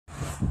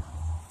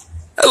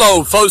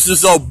Hello folks, this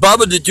is old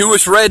Bubba, the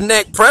Jewish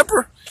Redneck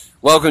Prepper.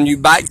 Welcome you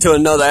back to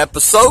another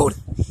episode.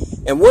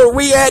 And where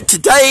we at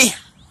today,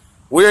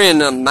 we're in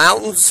the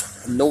mountains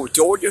of North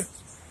Georgia,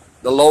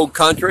 the low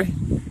country.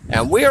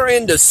 And we're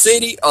in the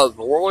city of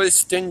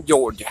Royston,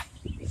 Georgia.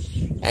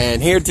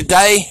 And here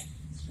today,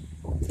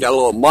 got a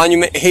little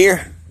monument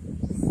here.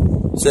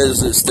 It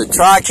says it's the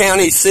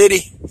Tri-County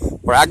City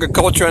where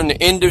agriculture and the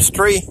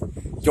industry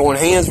join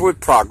hands with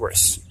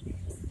progress.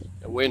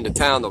 We're in the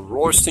town of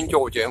Royston,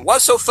 Georgia. And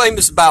what's so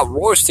famous about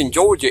Royston,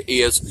 Georgia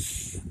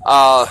is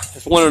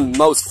it's one of the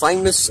most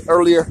famous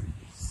earlier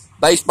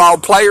baseball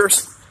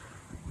players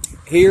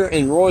here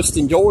in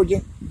Royston,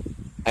 Georgia.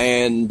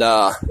 And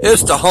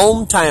it's the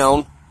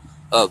hometown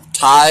of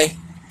Ty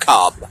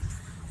Cobb,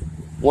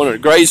 one of the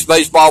greatest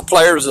baseball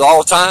players of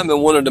all time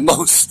and one of the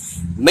most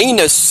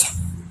meanest,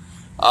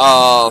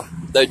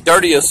 the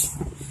dirtiest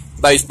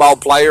baseball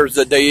players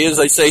that there is.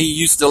 They say he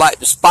used to like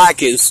to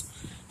spike his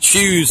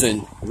shoes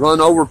and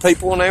run over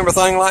people and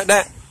everything like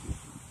that.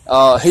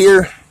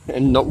 Here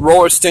in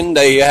Royston,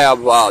 they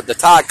have the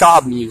Ty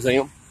Cobb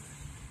Museum,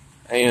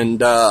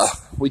 and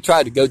we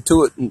tried to go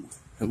to it, and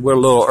we're a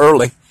little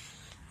early.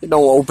 It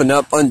don't open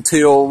up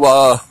until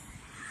I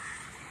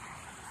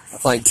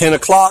think 10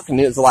 o'clock, and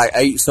it's like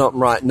 8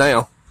 something right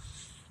now.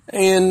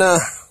 And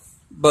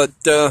but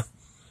the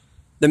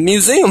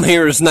museum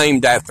here is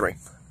named after him.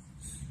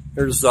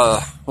 There's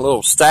a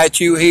little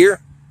statue here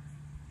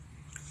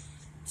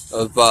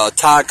of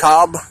Ty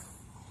Cobb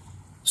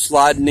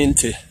sliding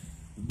into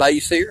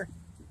base here.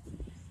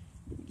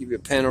 Give you a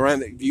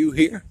panoramic view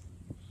here.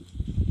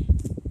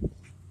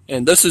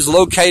 And this is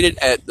located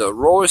at the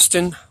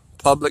Royston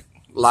Public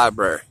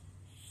Library.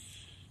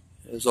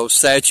 There's a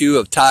statue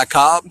of Ty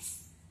Cobb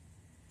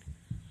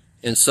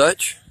and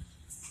such.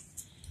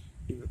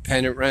 Give you a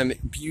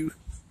panoramic view.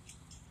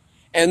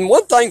 And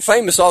one thing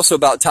famous also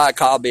about Ty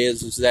Cobb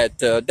is that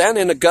down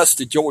in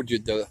Augusta,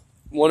 Georgia,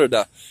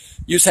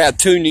 used to have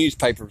 2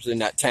 newspapers in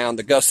that town,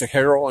 the Augusta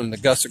Herald and the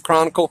Augusta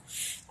Chronicle.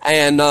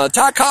 And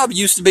Ty Cobb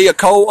used to be a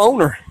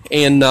co-owner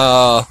in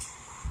the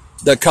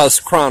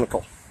Augusta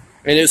Chronicle.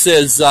 And it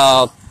says,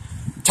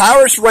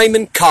 Tyrus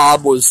Raymond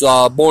Cobb was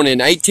born in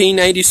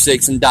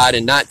 1886 and died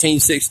in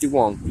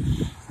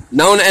 1961.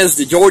 Known as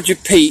the Georgia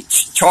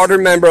Peach, charter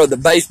member of the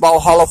Baseball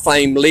Hall of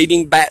Fame,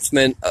 leading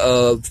batsman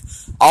of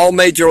all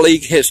Major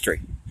League history.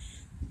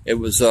 It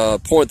was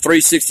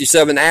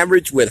 .367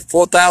 average with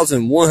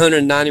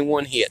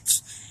 4,191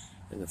 hits.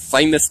 And the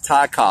famous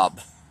Ty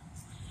Cobb.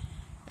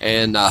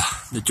 And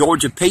the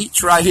Georgia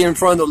Peach right here in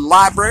front of the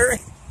library.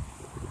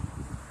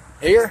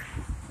 Here.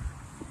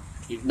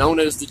 He's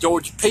known as the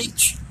Georgia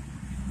Peach.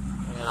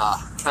 And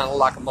kind of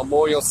like a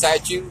memorial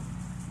statue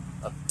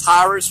of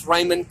Tyrus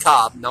Raymond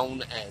Cobb,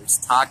 known as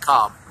Ty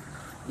Cobb.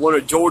 One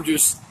of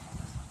Georgia's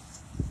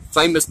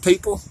famous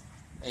people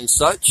and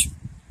such.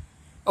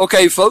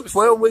 Okay, folks,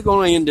 well, we're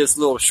going to end this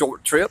little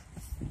short trip.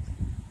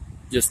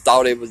 Just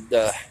thought it would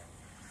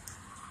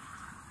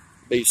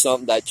be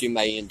something that you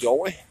may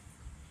enjoy.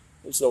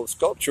 This little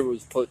sculpture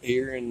was put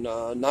here in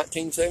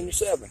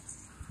 1977.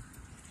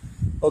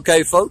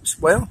 Okay, folks,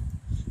 well,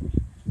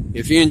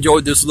 if you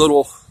enjoyed this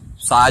little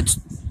side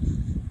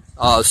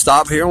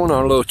stop here on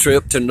our little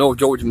trip to the North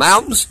Georgia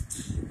mountains,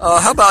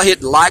 how about hit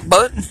the like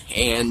button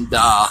and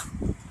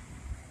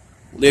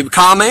leave a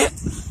comment.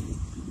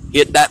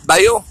 Hit that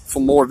bell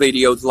for more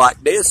videos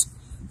like this.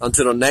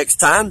 Until the next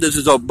time, this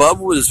is old Bubba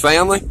with his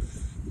family,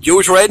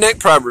 Jewish Redneck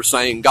Prepper,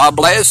 saying God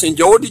bless,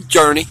 enjoy the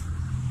journey,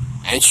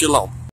 and shalom.